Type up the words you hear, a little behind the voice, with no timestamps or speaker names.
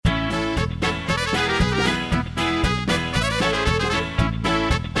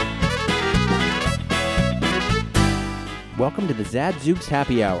Welcome to the Zadzooks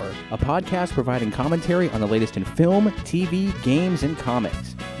Happy Hour, a podcast providing commentary on the latest in film, TV, games, and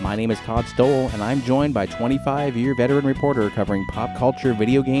comics. My name is Todd Stoll, and I'm joined by 25-year veteran reporter covering pop culture,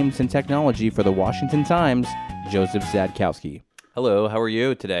 video games, and technology for the Washington Times, Joseph Zadkowski. Hello, how are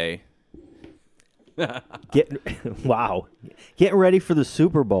you today? Getting ready for the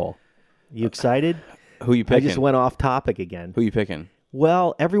Super Bowl. You excited? Who you picking? I just went off topic again. Who you picking?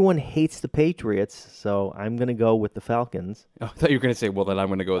 Well, everyone hates the Patriots, so I'm going to go with the Falcons. Oh, I thought you were going to say, well, then I'm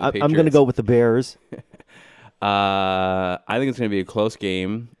going to go with the Patriots. I'm going to go with the Bears. I think it's going to be a close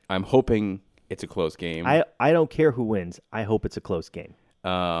game. I'm hoping it's a close game. I don't care who wins. I hope it's a close game.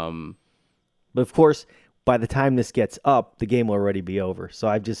 But But of course, by the time this gets up, the game will already be over. So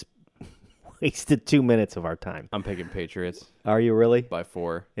I've just wasted 2 minutes of our time. I'm picking Patriots Are you really? by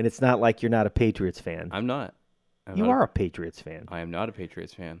 4. And it's not like you're not a Patriots fan. I'm not. You are a Patriots fan. I am not a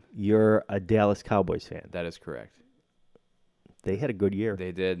Patriots fan. You're a Dallas Cowboys fan. That is correct. They had a good year.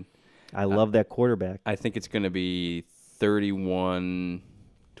 They did. I love that quarterback. I think it's going to be 31-27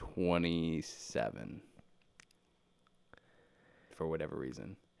 for whatever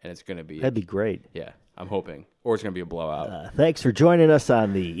reason. And it's going to be... That'd be great. Yeah, I'm hoping. Or it's going to be a blowout. Thanks for joining us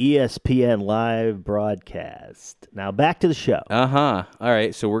on the ESPN live broadcast. Now back to the show. Uh-huh. All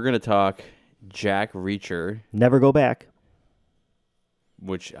right, so we're going to talk Jack Reacher, Never go back.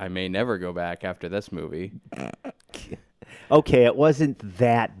 which I may never go back after this movie. Okay, it wasn't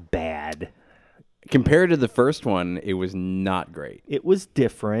that bad. Compared to the first one, it was not great. It was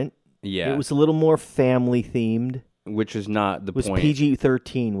different. Yeah, It was a little more family themed. which is not the It was point.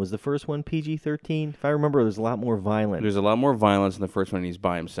 PG-13. Was the first one PG-13? If I remember, there's a lot more violent. There's a lot more violence in the first one. He's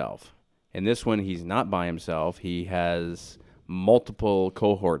by himself. In this one, he's not by himself. He has multiple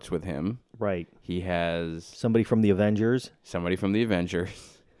cohorts with him. Right. He has Somebody from the Avengers. somebody from the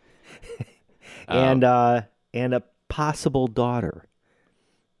Avengers. And a possible daughter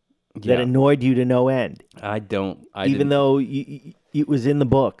that Yeah. annoyed you to no end. Even Though it was in the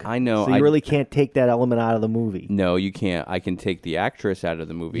book. I know, So you really can't take that element out of the movie. No, you can't. I can take the actress out of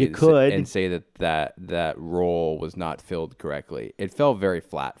the movie You could. and say that role was not filled correctly. It felt very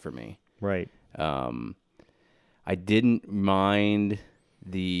flat for me. Right. I didn't mind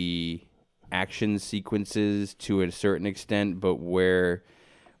the action sequences to a certain extent, but where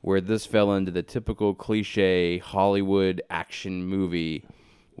this fell into the typical cliche Hollywood action movie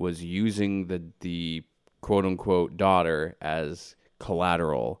was using the quote unquote daughter as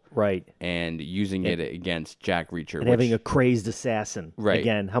collateral, Right. and using it against Jack Reacher, And having a crazy assassin. Right.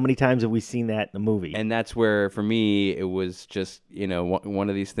 Again, how many times have we seen that in a movie? and that's where for me it was just one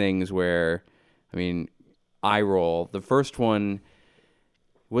of these things where, I mean, eye roll. The first one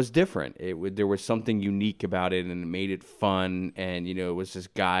was different. There was something unique about it, and it made it fun. And it was this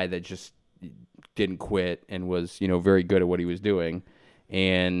guy that just didn't quit and was very good at what he was doing.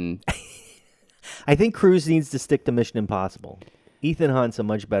 And I think Cruise needs to stick to Mission Impossible. Ethan Hunt's a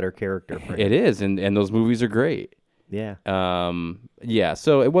much better character for him. it is, and those movies are great. Yeah. Yeah.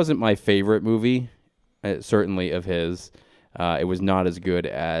 So it wasn't my favorite movie, certainly of his. It was not as good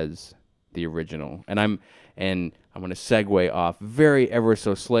as the original. And I'm going to segue off ever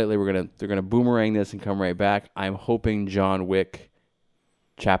so slightly. They're gonna boomerang this and come right back. I'm hoping John Wick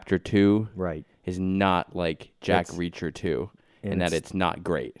Chapter 2 Right. is not like Jack Reacher 2, and that it's not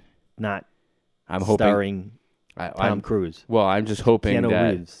great. Not I'm hoping starring Tom Cruise. Well, I'm just hoping Keanu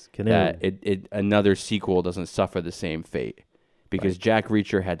that Reeves. that it another sequel doesn't suffer the same fate, because Jack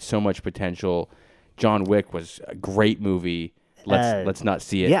Reacher had so much potential. John Wick was a great movie. Let's not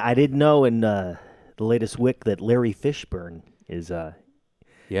see it. Yeah, I didn't know in the latest Wick that Larry Fishburne is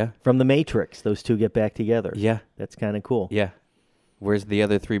Yeah. from The Matrix. Those two get back together. Yeah. That's kind of cool. Yeah. Where's the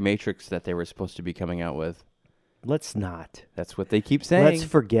other 3 Matrix that they were supposed to be coming out with? Let's not. That's what they keep saying. Let's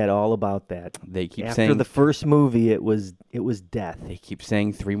forget all about that. They keep After saying the first movie, it was death. They keep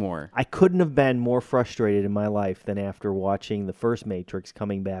saying 3 more. I couldn't have been more frustrated in my life than after watching the first Matrix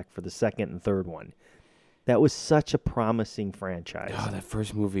coming back for the second and third one. That was such a promising franchise. Oh, that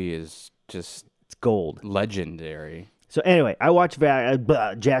first movie is just It's gold. legendary. So anyway, I watched Jack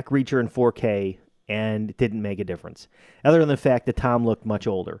Reacher in 4K, and it didn't make a difference, other than the fact that Tom looked much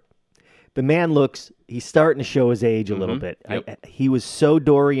older. The man he's starting to show his age a little bit. Yep. He was so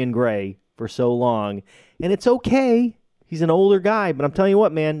Dorian Gray for so long, and it's okay. He's an older guy, but I'm telling you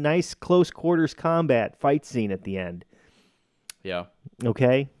what, man, nice close quarters combat fight scene at the end. Yeah.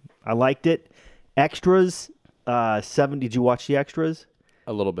 Okay? I liked it. Extras, 7, did you watch the extras?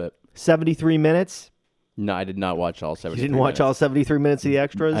 A little bit. 73 minutes. No, I did not watch all 73 You didn't watch all 73 minutes of the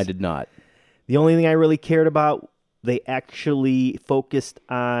extras? I did not. The only thing I really cared about, they actually focused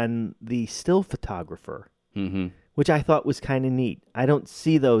on the still photographer, which I thought was kind of neat. I don't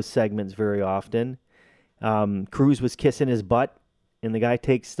see those segments very often. Cruise was kissing his butt, and the guy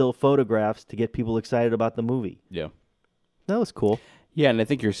takes still photographs to get people excited about the movie. Yeah. That was cool. Yeah, and I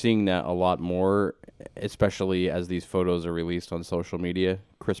think you're seeing that a lot more, especially as these photos are released on social media.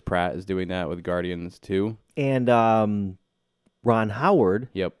 Chris Pratt is doing that with Guardians too. And Ron Howard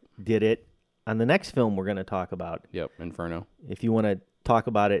Yep. did it on the next film we're going to talk about. Yep. Inferno. If you want to talk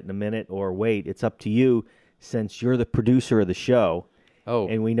about it in a minute or wait, it's up to you since you're the producer of the show. Oh,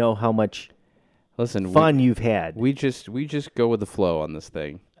 And we know how much listen, fun you've had. we just go with the flow on this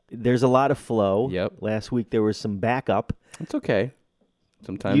thing. There's a lot of flow. Yep. Last week there was some backup. It's okay.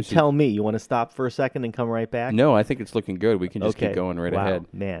 Sometimes You tell me. You want to stop for a second and come right back? No, I think it's looking good. We can just Okay. keep going right Wow, ahead.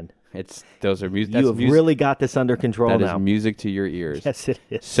 man. Those are music. You have really got this under control that now. is music to your ears. Yes, it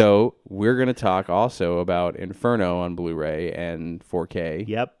is. So we're going to talk also about Inferno on Blu-ray and 4K.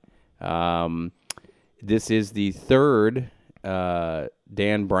 Yep. This is the third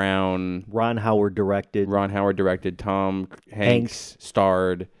Dan Brown, Ron Howard directed. Ron Howard directed, Tom Hanks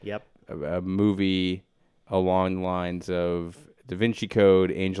starred Yep. a movie along the lines of Da Vinci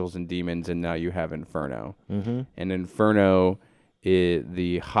Code, Angels and Demons, and now you have Inferno. Mm-hmm. And Inferno,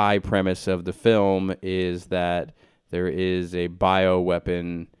 the high premise of the film is that there is a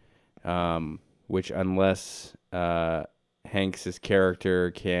bioweapon, which unless Hanks's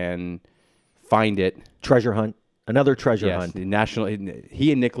character can find it, Treasure hunt. Another treasure hunt. the national.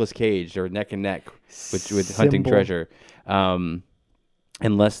 He and Nicolas Cage are neck and neck with hunting Symbol. treasure.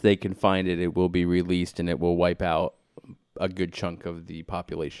 Unless they can find it, it will be released and it will wipe out a good chunk of the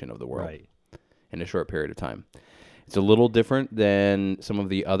population of the world Right. in a short period of time. It's a little different than some of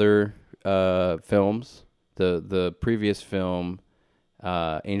the other films. The previous film,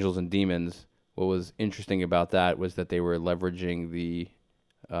 Angels and Demons, what was interesting about that was that they were leveraging the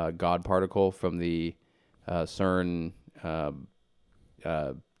God particle from the CERN,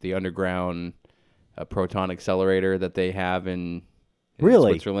 the underground proton accelerator that they have in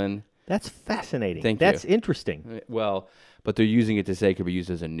Really? Switzerland. That's fascinating. Thank you. That's interesting. Well, but they're using it to say it could be used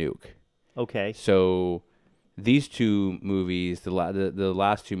as a nuke. Okay. So these two movies, the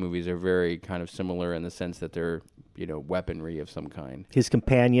last two movies, are very kind of similar in the sense that they're weaponry of some kind. His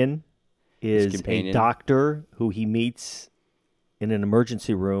companion is a doctor who he meets in an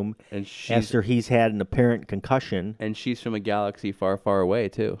emergency room And she's after he's had an apparent concussion. and she's from a galaxy far, far away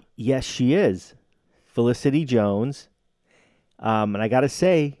too. Yes, she is. Felicity Jones. And I got to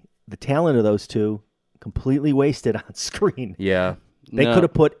say, the talent of those two completely wasted on screen. Yeah, They could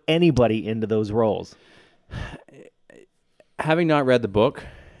have put anybody into those roles. Having not read the book,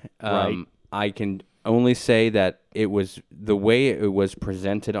 Right. I can only say that it was the way it was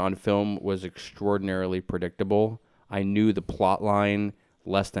presented on film was extraordinarily predictable. I knew the plot line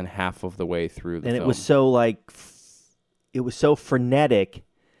less than half of the way through the And film. it was so it was so frenetic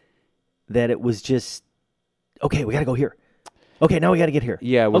that it was just, okay, we got to go here. Okay, now we got to get here.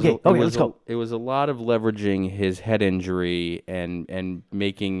 Yeah, it was Okay, let's go. It was a lot of leveraging his head injury and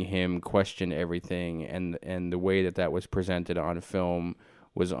making him question everything, and the way that was presented on film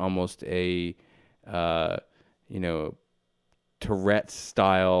was almost a Tourette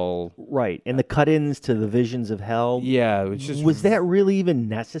style. Right, and the cut-ins to the visions of hell. Yeah, it was just. Was that really even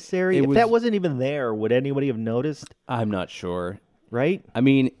necessary? It If was- that wasn't even there, would anybody have noticed? I'm not sure. Right? I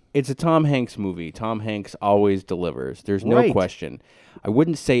mean, it's a Tom Hanks movie. Tom Hanks always delivers. There's no Right. question. I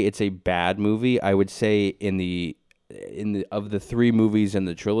wouldn't say it's a bad movie. I would say of the three movies in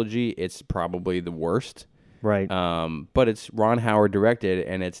the trilogy, it's probably the worst. Right. But it's Ron Howard directed,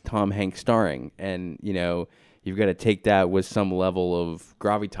 and it's Tom Hanks starring, and you've got to take that with some level of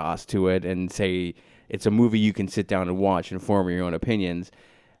gravitas to it, and say it's a movie you can sit down and watch and form your own opinions.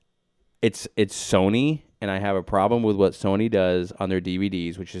 It's Sony, and I have a problem with what Sony does on their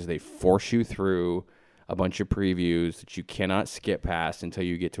DVDs, which is they force you through a bunch of previews that you cannot skip past until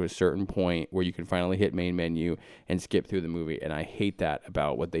you get to a certain point where you can finally hit main menu and skip through the movie. And I hate that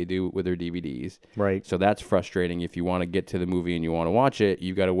about what they do with their DVDs. Right. So that's frustrating. If you want to get to the movie and you want to watch it,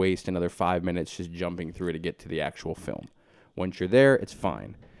 you've got to waste another 5 minutes just jumping through to get to the actual film. Once you're there, it's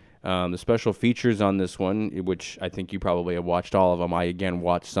fine. The special features on this one, which I think you probably have watched all of them. I, again,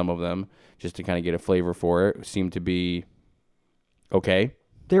 watched some of them just to kind of get a flavor for it. Seem to be okay.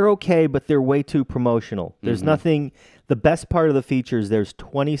 They're okay, but they're way too promotional. There's nothing. The best part of the features, there's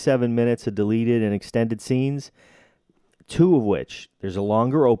 27 minutes of deleted and extended scenes, two of which there's a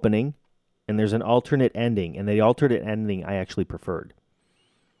longer opening and there's an alternate ending. And the alternate ending I actually preferred.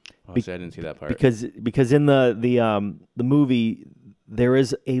 Oh, so I didn't see that part. Because in the movie there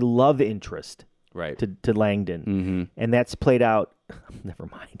is a love interest right. to Langdon, and that's played out. Never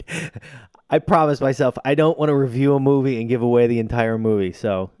mind. I promised myself I don't want to review a movie and give away the entire movie,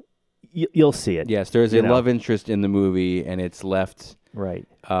 so you'll see it. Yes, there's a love interest in the movie, and it's left right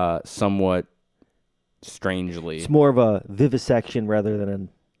somewhat strangely. It's more of a vivisection rather than a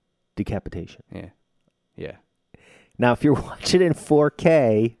decapitation. Yeah. Now, if you're watching in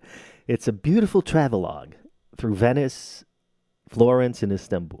 4K, it's a beautiful travelogue through Venice, Florence, and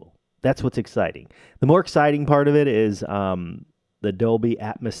Istanbul. That's what's exciting. The more exciting part of it is the Dolby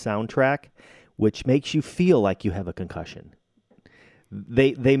Atmos soundtrack, which makes you feel like you have a concussion.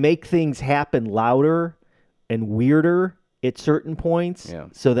 They make things happen louder and weirder at certain points,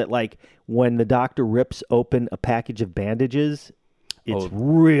 so that like when the doctor rips open a package of bandages, it's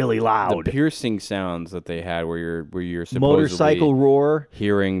really loud. The piercing sounds that they had where you're supposedly motorcycle roar,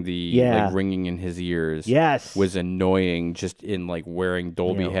 hearing the like ringing in his ears, was annoying just in like wearing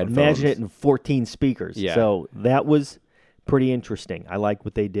Dolby headphones. Imagine it in 14 speakers. Yeah. So that was pretty interesting. I like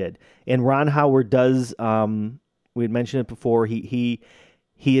what they did. And Ron Howard does. We had mentioned it before. He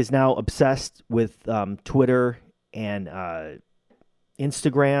is now obsessed with Twitter and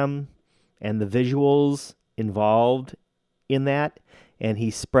Instagram and the visuals involved in that. And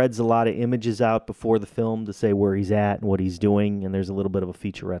he spreads a lot of images out before the film to say where he's at and what he's doing. And there's a little bit of a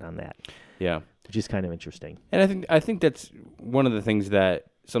featurette on that. Yeah. Which is kind of interesting. And I think that's one of the things that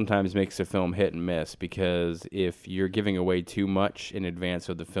sometimes makes a film hit and miss, because if you're giving away too much in advance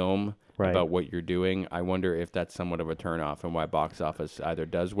of the film about what you're doing, I wonder if that's somewhat of a turnoff and why box office either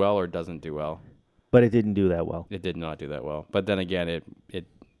does well or doesn't do well. But it didn't do that well. It did not do that well. But then again, it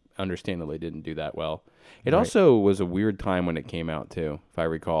understandably didn't do that well. It also was a weird time when it came out, too, if I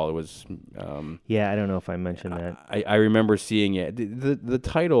recall. It was... I don't know if I mentioned that. I remember seeing it. The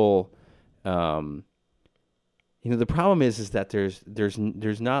title... the problem is that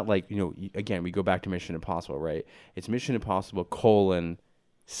there's not like, again, we go back to Mission Impossible, right? It's Mission Impossible :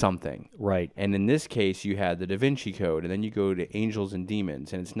 something. Right. And in this case, you had the Da Vinci Code, and then you go to Angels and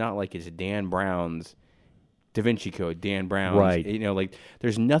Demons, and it's not like it's Dan Brown's Da Vinci Code, Dan Brown's. Right. Like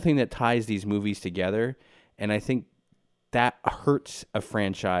there's nothing that ties these movies together, and I think that hurts a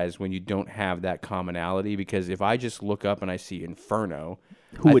franchise when you don't have that commonality, because if I just look up and I see Inferno...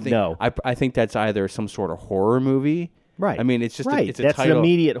 Who would know? I think that's either some sort of horror movie. Right. I mean, it's just it's a title. That's an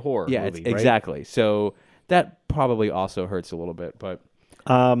immediate horror movie. Yeah, exactly. So that probably also hurts a little bit. But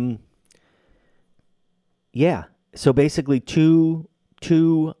yeah. So basically two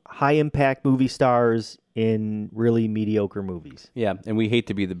high-impact movie stars in really mediocre movies. Yeah, and we hate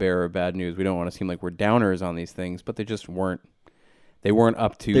to be the bearer of bad news. We don't want to seem like we're downers on these things, but they just weren't. They weren't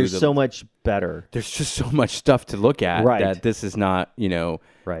up to. There's so much better. There's just so much stuff to look at that this is not,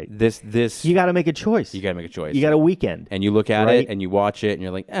 Right. This. You got to make a choice. You got to make a choice. You got a weekend. And you look at it and you watch it and you're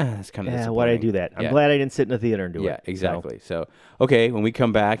like, that's kind of disappointing. Why'd I do that? I'm glad I didn't sit in a theater and do it. Yeah, exactly. So, okay, when we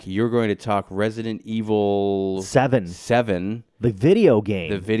come back, you're going to talk Resident Evil 7. The video game.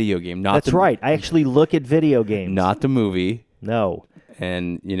 The video game. That's right. I actually look at video games. Not the movie. No.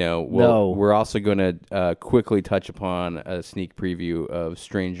 And, we're also going to quickly touch upon a sneak preview of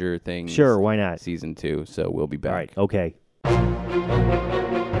Stranger Things. Sure, why not? Season 2. So we'll be back. All right, okay.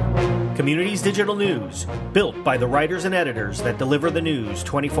 Communities Digital News, built by the writers and editors that deliver the news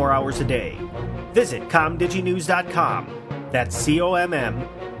 24 hours a day. Visit comdiginews.com. That's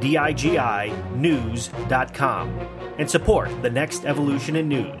COMMDIGI news.com. And support the next evolution in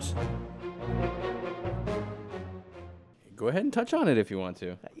news. Go ahead and touch on it if you want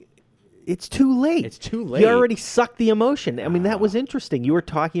to. It's too late. It's too late. You already sucked the emotion. I mean, that was interesting. You were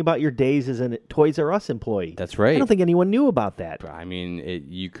talking about your days as a Toys R Us employee. That's right. I don't think anyone knew about that. I mean,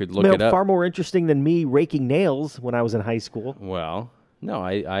 you could look it up. Far more interesting than me raking nails when I was in high school. Well, no,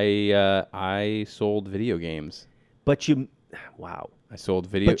 I sold video games. But wow. I sold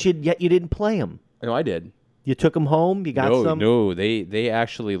video. But yet you didn't play them. No, I did. You took them home. You got some. No, they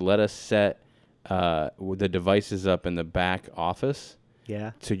actually let us set the devices up in the back office.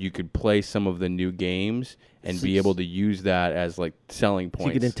 Yeah. So you could play some of the new games and be able to use that as like selling points. So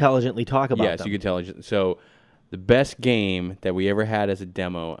you could intelligently talk about them. Yes, you could intelligently. So the best game that we ever had as a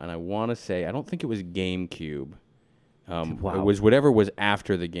demo, and I want to say, I don't think it was GameCube. Wow. It was whatever was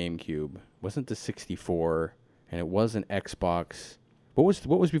after the GameCube. It wasn't the 64, and it wasn't Xbox. What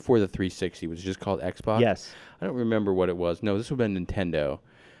was before the 360? Was it just called Xbox? Yes. I don't remember what it was. No, this would have been Nintendo.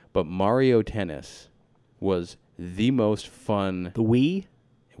 But Mario Tennis was the most fun. The Wii?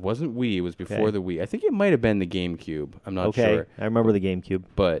 It wasn't Wii. It was before the Wii. I think it might have been the GameCube. I'm not sure. I remember the GameCube.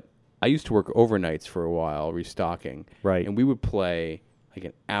 But I used to work overnights for a while, restocking. Right. And we would play like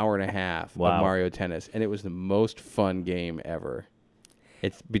an hour and a half of Mario Tennis, and it was the most fun game ever.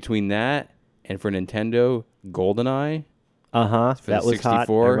 It's between that and for Nintendo, GoldenEye. For That the was hot. I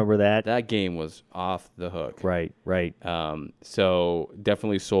 64. remember that. That game was off the hook. Right. So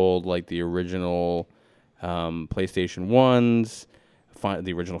definitely sold like the original PlayStation 1s,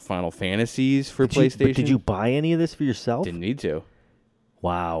 the original Final Fantasies for PlayStation. Did you buy any of this for yourself? Didn't need to.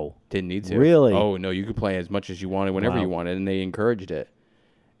 Wow. Didn't need to. Really? Oh, no, you could play as much as you wanted whenever you wanted, and they encouraged it.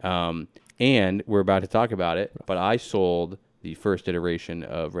 And we're about to talk about it, but I sold the first iteration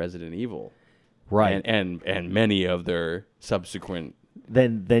of Resident Evil. Right. And many of their subsequent.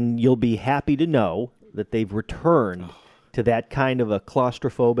 Then you'll be happy to know that they've returned to that kind of a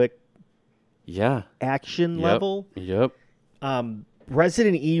claustrophobic action level. Yep.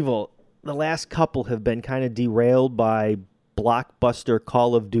 Resident Evil, the last couple have been kind of derailed by blockbuster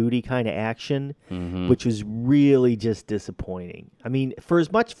Call of Duty kind of action, which was really just disappointing. I mean, for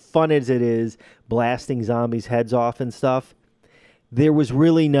as much fun as it is blasting zombies' heads off and stuff, there was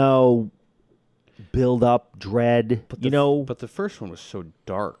really no build up, dread, But the first one was so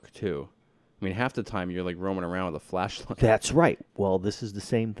dark, too. I mean, half the time you're like roaming around with a flashlight. That's right. Well, this is the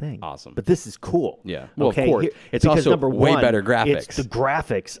same thing. Awesome. But this is cool. Yeah. Well, okay? of course. It's because also way better The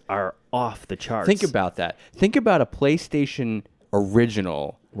graphics are off the charts. Think about that. Think about a PlayStation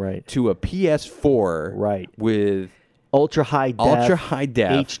original to a PS4 with ultra high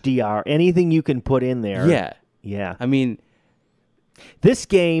def, HDR, anything you can put in there. Yeah. I mean, this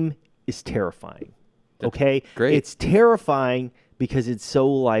game is terrifying. Okay? Great. It's terrifying because it's so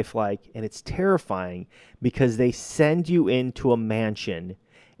lifelike, and it's terrifying because they send you into a mansion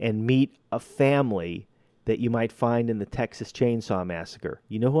and meet a family that you might find in the Texas Chainsaw Massacre.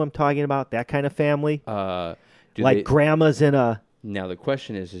 You know who I'm talking about? That kind of family? Grandma's in a... Now, the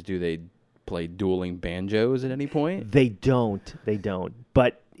question is do they play dueling banjos at any point? They don't.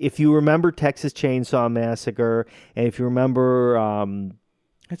 But if you remember Texas Chainsaw Massacre, and if you remember...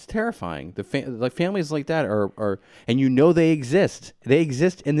 It's terrifying. Like families like that are, and you know they exist. They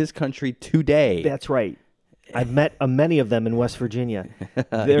exist in this country today. That's right. I've met many of them in West Virginia.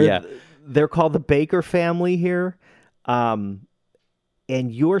 They're called the Baker family here, and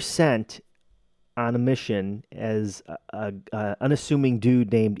you're sent on a mission as a unassuming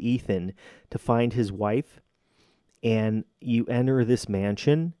dude named Ethan to find his wife, and you enter this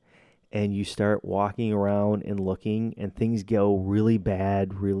mansion. And you start walking around and looking, and things go really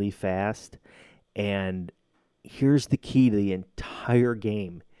bad really fast. And here's the key to the entire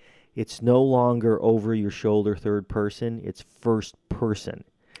game. It's no longer over your shoulder third person. It's first person.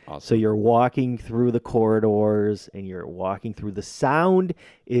 Awesome. So you're walking through the corridors, and you're walking through. The sound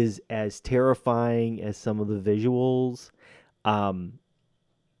is as terrifying as some of the visuals. A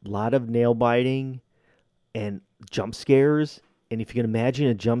lot of nail biting and jump scares. And if you can imagine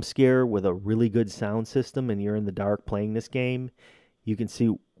a jump scare with a really good sound system and you're in the dark playing this game, you can see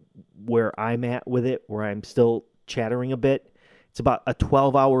where I'm at with it, where I'm still chattering a bit. It's about a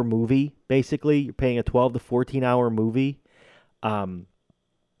 12-hour movie, basically. You're paying a 12 to 14-hour movie. For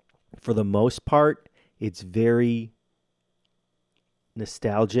the most part, it's very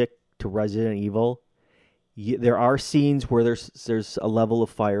nostalgic to Resident Evil. There are scenes where there's a level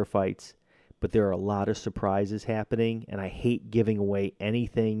of firefights, but there are a lot of surprises happening, and I hate giving away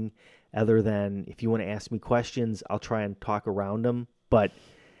anything other than if you want to ask me questions, I'll try and talk around them. But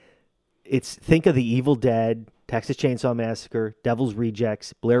think of the Evil Dead, Texas Chainsaw Massacre, Devil's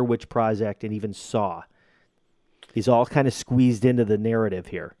Rejects, Blair Witch Project, and even Saw. These all kind of squeezed into the narrative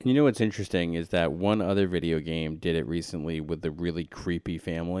here. You know what's interesting is that one other video game did it recently with the really creepy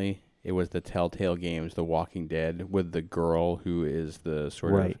family. It was the Telltale Games, The Walking Dead, with the girl who is the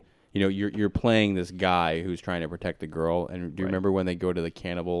sort of... You know, you're playing this guy who's trying to protect the girl, and do you remember when they go to the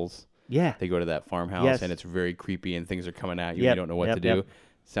cannibals? Yeah. They go to that farmhouse, and it's very creepy, and things are coming at you, and you don't know what to do.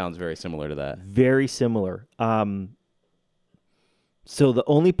 Sounds very similar to that. Very similar. So the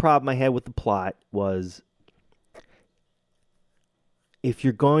only problem I had with the plot was if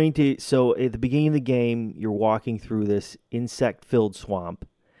you're going to... So at the beginning of the game, you're walking through this insect-filled swamp.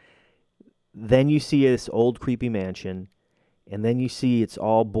 Then you see this old creepy mansion. And then you see it's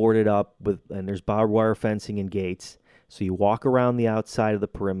all boarded up and there's barbed wire fencing and gates. So you walk around the outside of the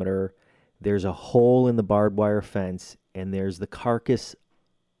perimeter. There's a hole in the barbed wire fence, and there's the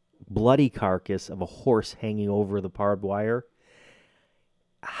bloody carcass of a horse hanging over the barbed wire.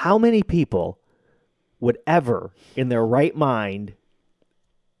 How many people would ever, in their right mind,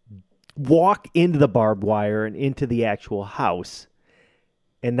 walk into the barbed wire and into the actual house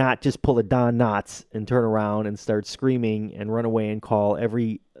and not just pull a Don Knotts and turn around and start screaming and run away and call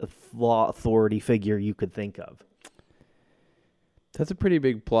every law authority figure you could think of? That's a pretty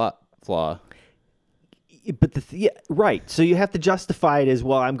big plot flaw. But right. So you have to justify it as,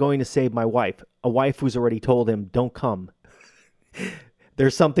 well, I'm going to save my wife. A wife who's already told him, don't come.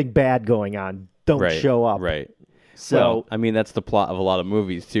 there's something bad going on. Don't Right. show up. Right. So Well, I mean, that's the plot of a lot of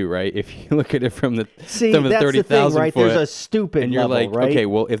movies too, right? If you look at it from the see, from the that's the thing, 30,000 right? foot, There's a stupid and you're level, like, right? okay,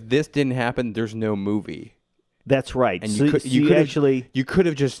 well, if this didn't happen, there's no movie. That's right. And so, you could so you you could actually, you could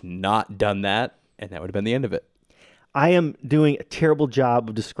have just not done that, and that would have been the end of it. I am doing a terrible job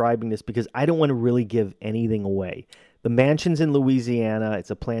of describing this because I don't want to really give anything away. The mansion's in Louisiana.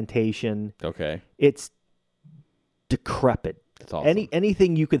 It's a plantation. Okay, It's decrepit. that's awesome.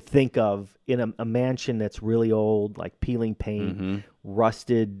 Anything you could think of in a mansion that's really old, like peeling paint, Mm-hmm.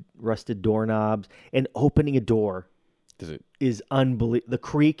 rusted doorknobs, and opening a door Does it? is unbelievable. The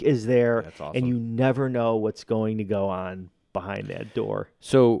creak is there, That's awesome. and you never know what's going to go on behind that door.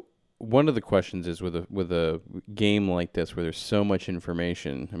 So one of the questions is with a game like this where there's so much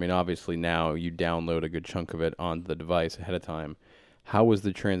information. I mean, obviously now you download a good chunk of it onto the device ahead of time. How was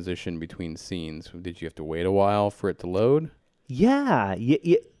the transition between scenes? Did you have to wait a while for it to load? Yeah,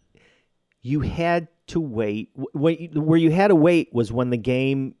 you had to wait. Where you had to wait was when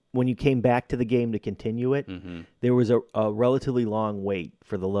you came back to the game to continue it. Mm-hmm. There was a relatively long wait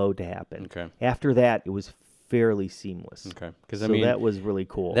for the load to happen. Okay. After that, it was fairly seamless. Okay. Because So I mean, that was really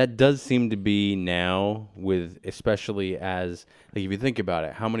cool. that does seem to be now with, especially as, like, if you think about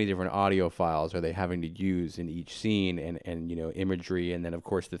it, how many different audio files are they having to use in each scene, and imagery, and then of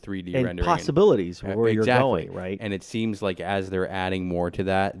course the 3D and rendering possibilities where you're exactly. going, right? And it seems like as they're adding more to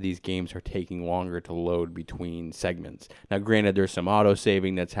that, these games are taking longer to load between segments. Now, granted, there's some auto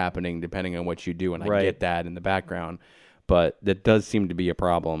saving that's happening depending on what you do, and I Right. get that in the background, but that does seem to be a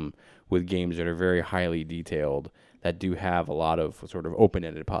problem with games that are very highly detailed that do have a lot of sort of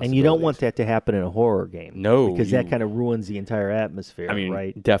open-ended possibilities. And you don't want that to happen in a horror game. No, because that you- kind of ruins the entire atmosphere, I mean,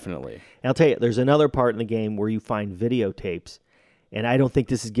 right? definitely. And I'll tell you, there's another part in the game where you find videotapes, and I don't think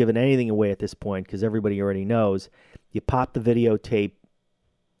this is giving anything away at this point because everybody already knows. You pop the videotape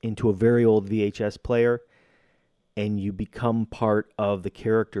into a very old VHS player, and you become part of the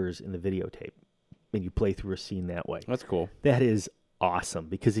characters in the videotape, and you play through a scene that way. That's cool. That is awesome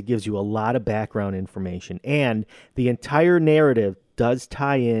because it gives you a lot of background information, and the entire narrative does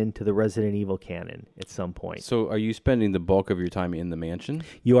tie in to the Resident Evil canon at some point. So are you spending the bulk of your time in the mansion?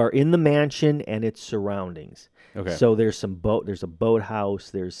 You are in the mansion and its surroundings. Okay. So there's a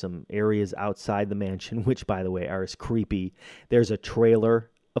boathouse, there's some areas outside the mansion, which by the way are as creepy. There's a trailer.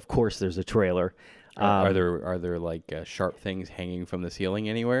 Of course there's a trailer. Are there like sharp things hanging from the ceiling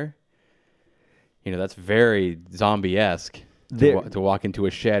anywhere? That's very zombie-esque to walk into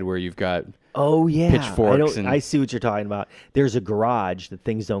a shed where you've got. Oh yeah. pitchforks I see what you're talking about. There's a garage that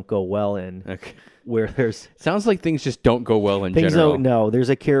things don't go well in. Okay. Where there's Sounds like things just don't go well in things general. don't know. There's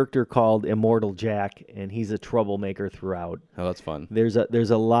a character called Immortal Jack, and he's a troublemaker throughout. Oh, that's fun. There's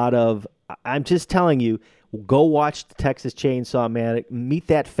a lot of. I'm just telling you, go watch the Texas Chainsaw Man, meet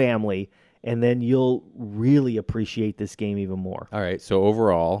that family, and then you'll really appreciate this game even more. All right. So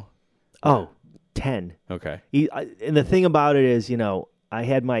overall, Oh, 10. okay. And the thing about it is, I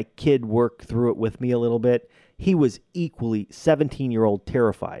had my kid work through it with me a little bit. He was equally 17-year-old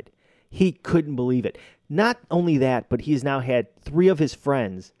terrified. He couldn't believe it. Not only that, but he's now had 3 of his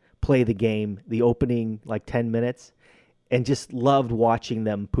friends play the game, the opening 10 minutes, and just loved watching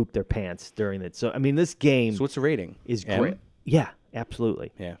them poop their pants during it. So, I mean, this game So what's the rating? is M? great. Yeah,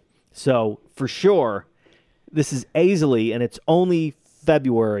 absolutely. Yeah. So, for sure, this is easily, and it's only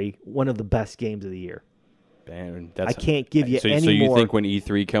February, one of the best games of the year. And I can't give you so, any so you more. think when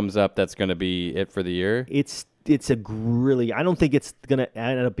E3 comes up, that's going to be it for the year? It's a really. I don't think it's gonna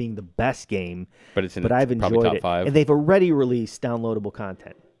end up being the best game, But it's in but I've probably enjoyed top it. 5. And they've already released downloadable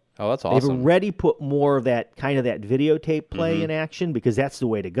content. Oh, that's They've awesome. already put more of that kind of that videotape play Mm-hmm. in action because that's the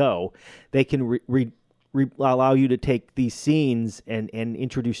way to go. They can allow you to take these scenes and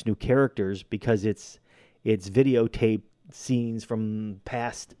introduce new characters because it's videotape scenes from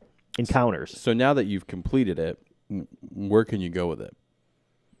past encounters. So now that you've completed it, where can you go with it?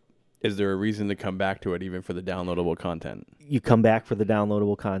 Is there a reason to come back to it even for the downloadable content? You come back for the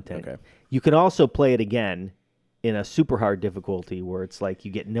downloadable content. Okay. You can also play it again in a super hard difficulty where it's like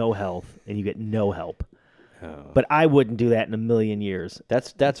you get no health and you get no help. Oh. But I wouldn't do that in a million years.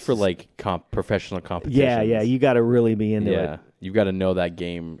 That's for like professional competitions. Yeah, you got to really be into Yeah, it. you've got to know that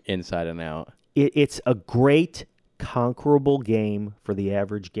game inside and out. It's a great conquerable game for the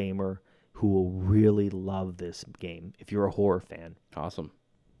average gamer who will really love this game if you're a horror fan. Awesome.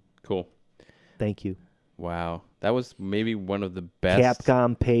 Cool. Thank you. Wow. That was maybe one of the best.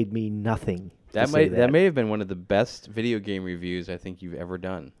 Capcom paid me nothing. That to say that may have been one of the best video game reviews I think you've ever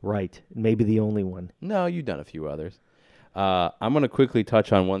done. Right. Maybe the only one. No, you've done a few others. I'm going to quickly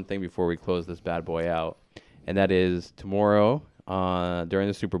touch on one thing before we close this bad boy out, and that is tomorrow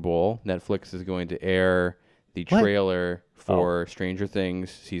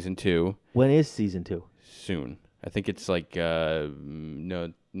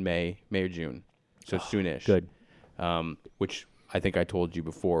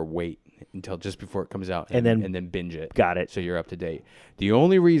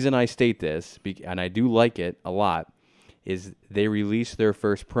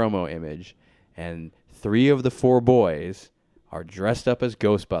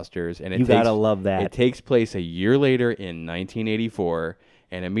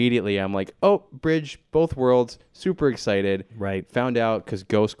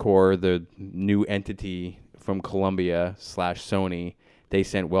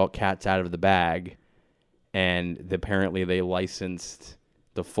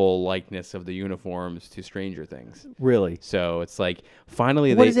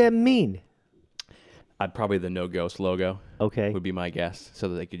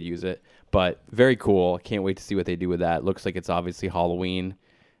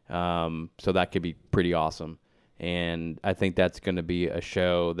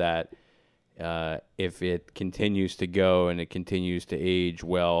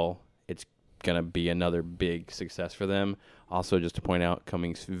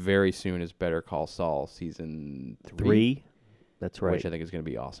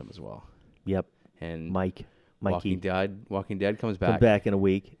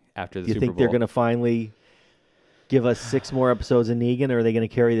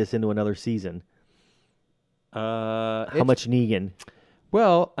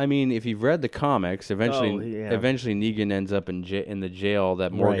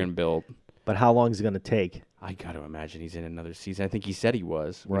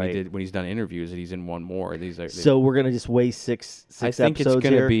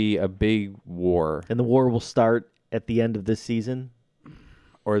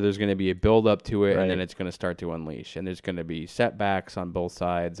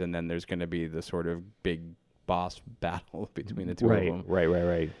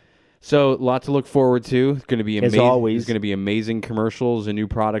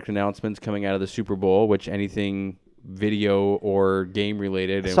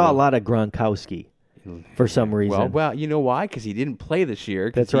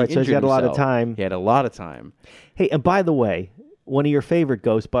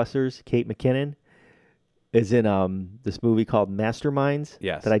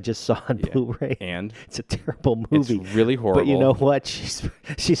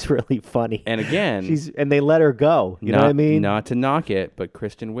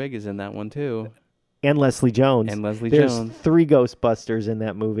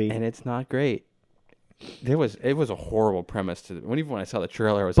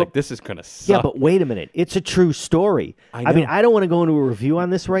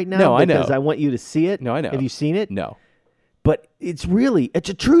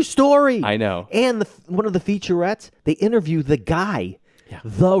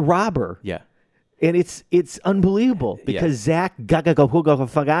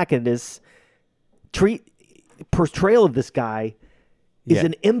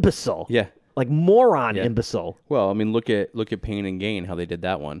Like moron, Yeah. imbecile. Well, I mean, look at Pain and Gain, how they did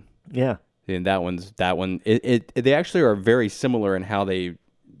that one. Yeah. And that one. They actually are very similar in how they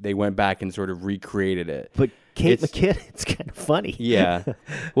went back and sort of recreated it. But Kate It's- McKinnon, it's kind of funny. Yeah.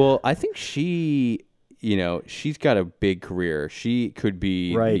 Well, I think she's got a big career. She could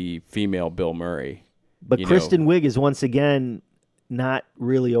be Right. the female Bill Murray. But you know. Kristen Wiig is once again not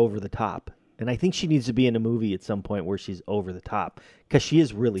really over the top. And I think she needs to be in a movie at some point where she's over the top because she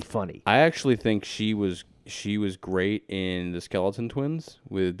is really funny. I actually think she was great in The Skeleton Twins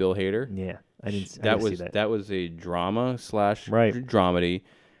with Bill Hader. Yeah, I didn't see that. That was a drama / Right. dramedy.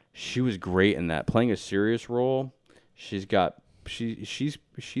 She was great in that, playing a serious role. She's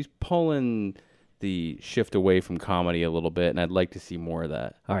pulling the shift away from comedy a little bit, and I'd like to see more of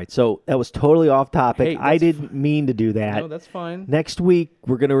that. All right, so that was totally off topic. Hey, I that's didn't mean to do that. No, that's fine. Next week,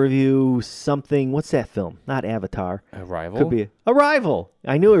 we're going to review something. What's that film? Not Avatar. Arrival. Could be Arrival.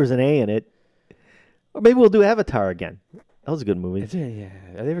 I knew there was an A in it. Or maybe we'll do Avatar again. That was a good movie. Is it?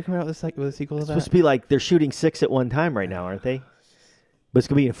 Yeah. Are they ever coming out with a sequel to It's that? supposed to be like they're shooting 6 at one time right now, aren't they? But it's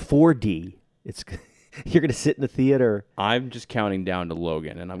going to be in 4D. It's you're going to sit in the theater. I'm just counting down to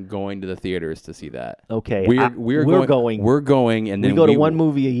Logan, and I'm going to the theaters to see that. Okay, we're going. We're going, and then we go to one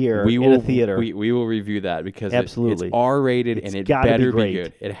movie a year in a theater. We will review that because Absolutely. it's R-rated It's and it gotta be better be great.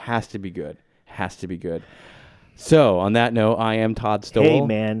 good. It has to be good. Has to be good. So on that note, I am Todd Stowell. Hey,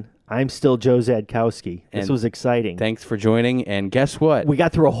 man, I'm still Joe Zadkowski. This And was exciting. Thanks for joining. And guess what? We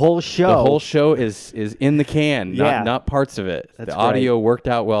got through a whole show. The whole show is in the can, Yeah. not parts of it. That's the audio worked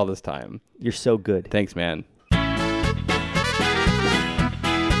out well this time. You're so good. Thanks, man.